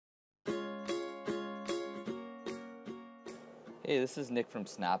Hey, this is Nick from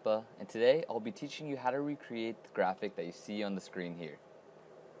Snappa, and today I'll be teaching you how to recreate the graphic that you see on the screen here.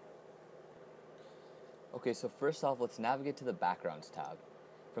 Okay, so first off, let's navigate to the Backgrounds tab.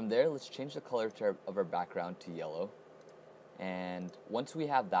 From there, let's change the color of our background to yellow. And once we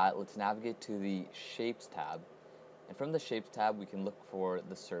have that, let's navigate to the Shapes tab. And from the Shapes tab, we can look for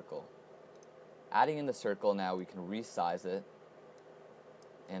the circle. Adding in the circle now, we can resize it,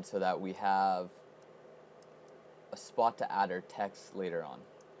 and so that we have a spot to add our text later on.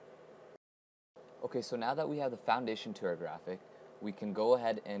 Okay, so now that we have the foundation to our graphic, we can go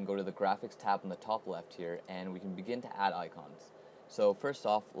ahead and go to the Graphics tab on the top left here, and we can begin to add icons. So first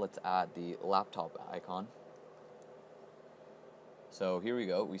off, let's add the laptop icon. So here we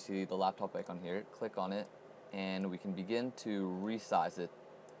go, we see the laptop icon here, click on it, and we can begin to resize it.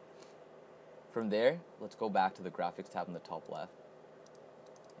 From there, let's go back to the Graphics tab on the top left,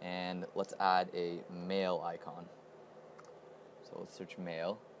 and let's add a mail icon. So let's search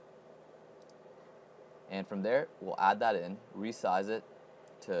mail. And from there, we'll add that in, resize it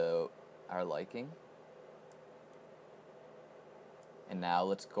to our liking. And now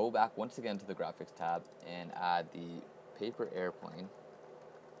let's go back once again to the Graphics tab and add the paper airplane.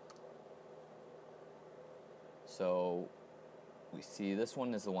 So we see this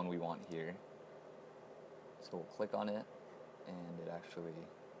one is the one we want here. So we'll click on it, and it actually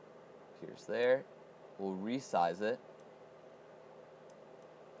appears there. We'll resize it,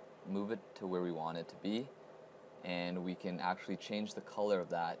 move it to where we want it to be, and we can actually change the color of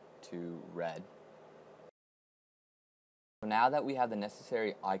that to red. So now that we have the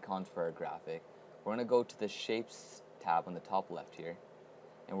necessary icons for our graphic, we're going to go to the Shapes tab on the top left here,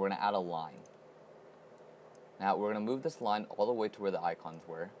 and we're going to add a line. Now we're going to move this line all the way to where the icons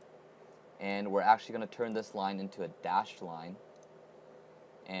were, and we're actually going to turn this line into a dashed line,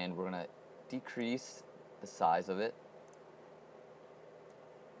 and we're going to decrease the size of it,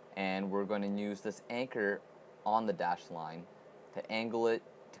 and we're going to use this anchor on the dashed line to angle it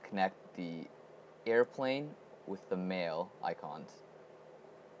to connect the airplane with the mail icons.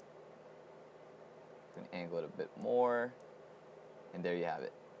 You can angle it a bit more, and there you have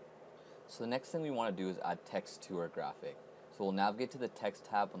it. So the next thing we want to do is add text to our graphic. So we'll navigate to the Text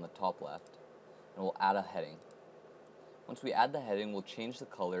tab on the top left, and we'll add a heading. Once we add the heading, we'll change the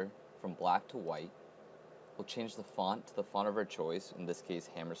color from black to white. We'll change the font to the font of our choice, in this case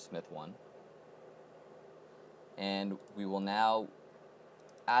Hammersmith 1. And we will now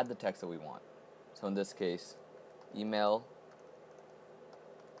add the text that we want. So in this case, email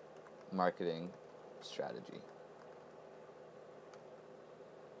marketing strategy.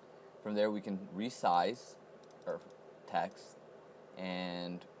 From there we can resize our text,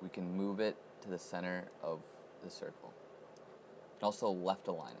 and we can move it to the center of the circle. We can also left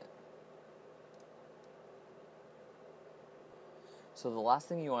align it. So the last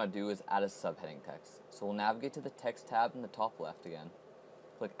thing you want to do is add a subheading text. So we'll navigate to the Text tab in the top left again,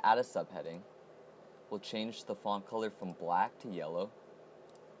 click Add a Subheading. We'll change the font color from black to yellow.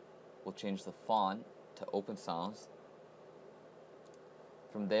 We'll change the font to Open Sans.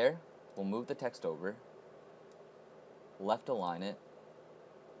 From there, we'll move the text over, left align it,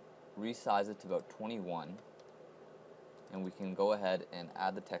 resize it to about 21, and we can go ahead and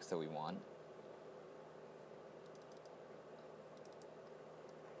add the text that we want.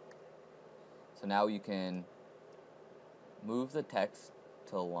 So now you can move the text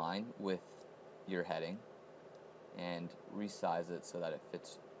to align with your heading and resize it so that it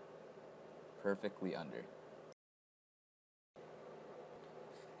fits perfectly under.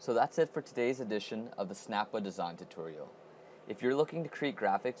 So that's it for today's edition of the Snappa design tutorial. If you're looking to create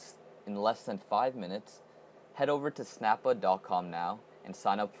graphics in less than 5 minutes, head over to snappa.com now and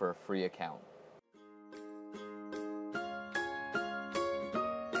sign up for a free account.